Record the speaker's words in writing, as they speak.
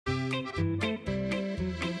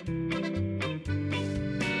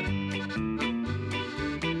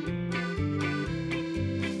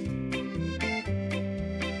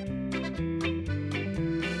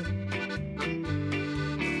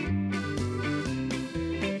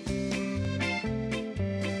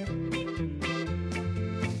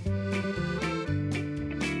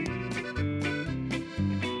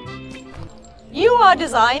You are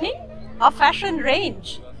designing a fashion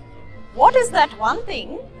range. What is that one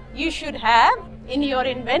thing you should have in your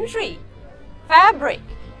inventory? Fabric.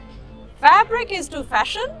 Fabric is to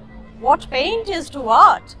fashion what paint is to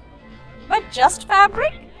art. But just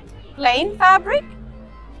fabric? Plain fabric?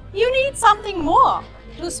 You need something more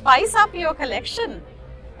to spice up your collection.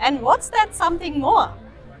 And what's that something more?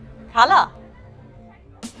 Color.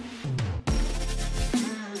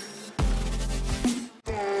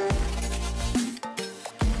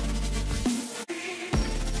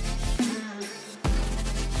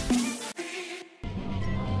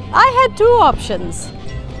 I had two options.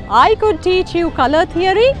 I could teach you color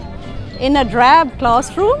theory in a drab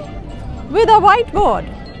classroom with a whiteboard.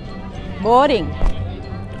 Boring.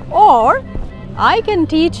 Or I can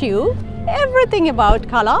teach you everything about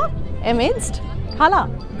color amidst color.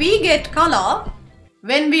 We get color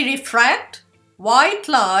when we refract white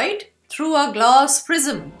light through a glass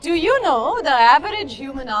prism. Do you know the average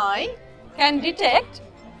human eye can detect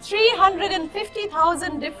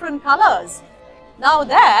 350,000 different colors? Now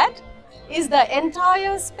that is the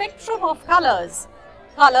entire spectrum of colors.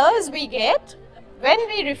 Colors we get when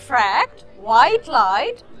we refract white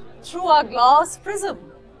light through a glass prism.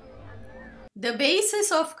 The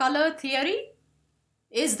basis of color theory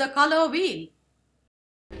is the color wheel.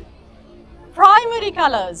 Primary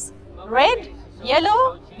colors: red,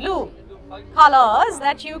 yellow, blue. Colors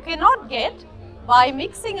that you cannot get by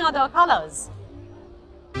mixing other colors.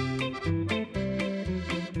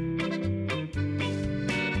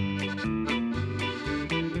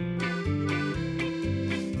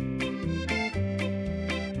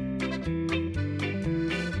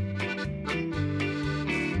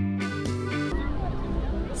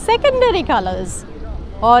 Secondary colors: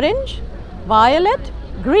 orange, violet,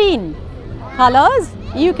 green. Colors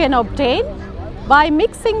you can obtain by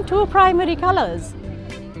mixing two primary colors.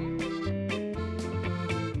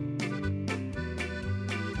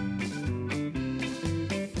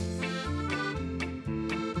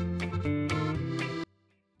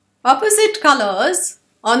 Opposite colors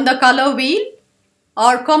on the color wheel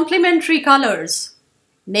are complementary colors,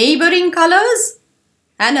 neighboring colors,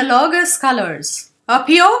 analogous colors. A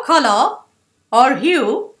pure color or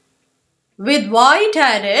hue with white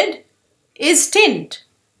added is tint,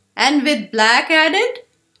 and with black added,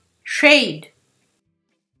 shade.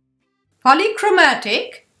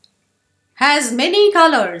 Polychromatic has many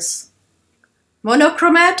colors.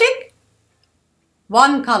 Monochromatic,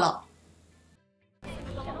 one color.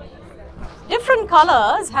 Different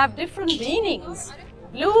colors have different meanings.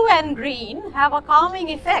 Blue and green have a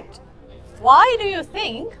calming effect. Why do you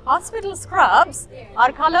think hospital scrubs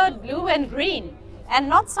are colored blue and green and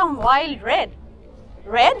not some wild red?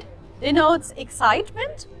 Red denotes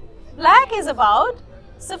excitement. Black is about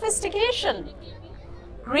sophistication.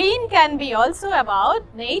 Green can be also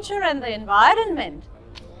about nature and the environment.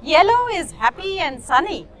 Yellow is happy and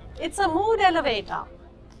sunny. It's a mood elevator.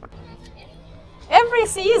 Every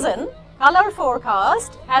season, color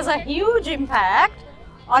forecast has a huge impact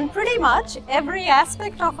on pretty much every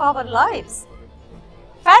aspect of our lives.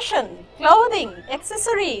 Fashion, clothing,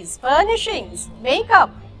 accessories, furnishings,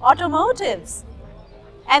 makeup, automotives.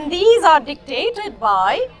 And these are dictated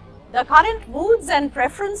by the current moods and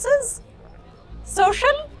preferences,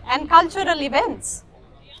 social and cultural events.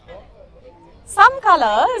 Some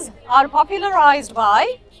colors are popularized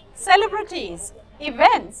by celebrities,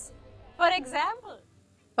 events. For example,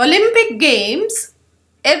 Olympic Games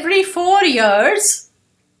every 4 years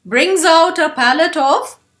brings out a palette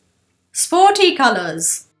of sporty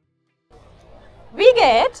colors. We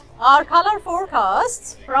get our color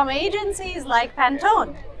forecasts from agencies like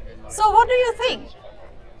Pantone. So what do you think?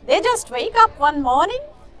 They just wake up one morning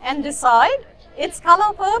and decide it's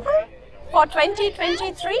color purple for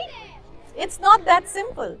 2023? It's not that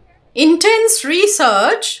simple. Intense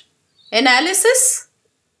research, analysis,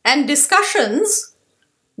 and discussions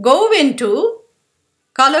go into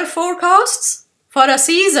color forecasts for a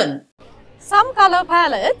season. Some color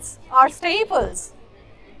palettes are staples.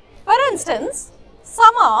 For instance,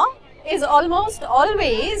 summer is almost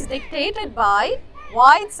always dictated by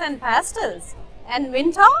whites and pastels, and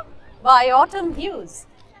winter by autumn hues.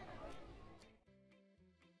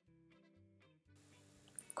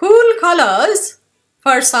 Cool colors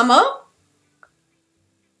for summer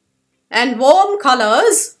and warm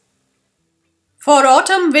colors for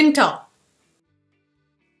autumn-winter.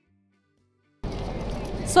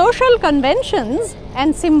 Social conventions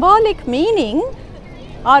and symbolic meaning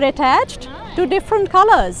are attached to different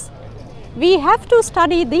colors. We have to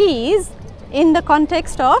study these in the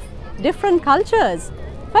context of different cultures.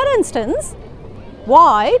 For instance,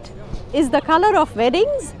 white is the color of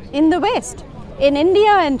weddings in the West. In India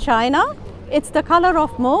and China, it's the color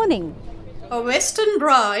of mourning. A Western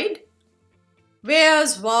bride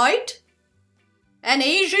wears white. An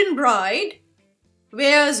Asian bride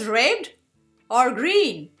wears red or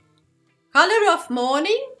green. Color of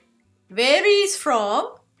mourning varies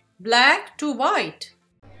from black to white.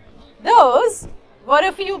 Those were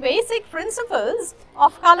a few basic principles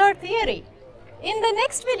of color theory. In the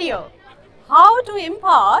next video, how to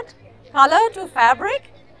impart color to fabric,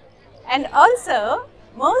 and also,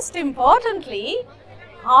 most importantly,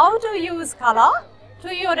 how to use color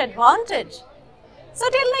to your advantage. So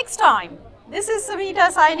till next time, this is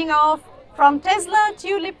Samita signing off from Tesseler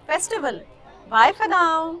Tulip Festival. Bye for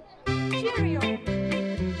now. Cheerio.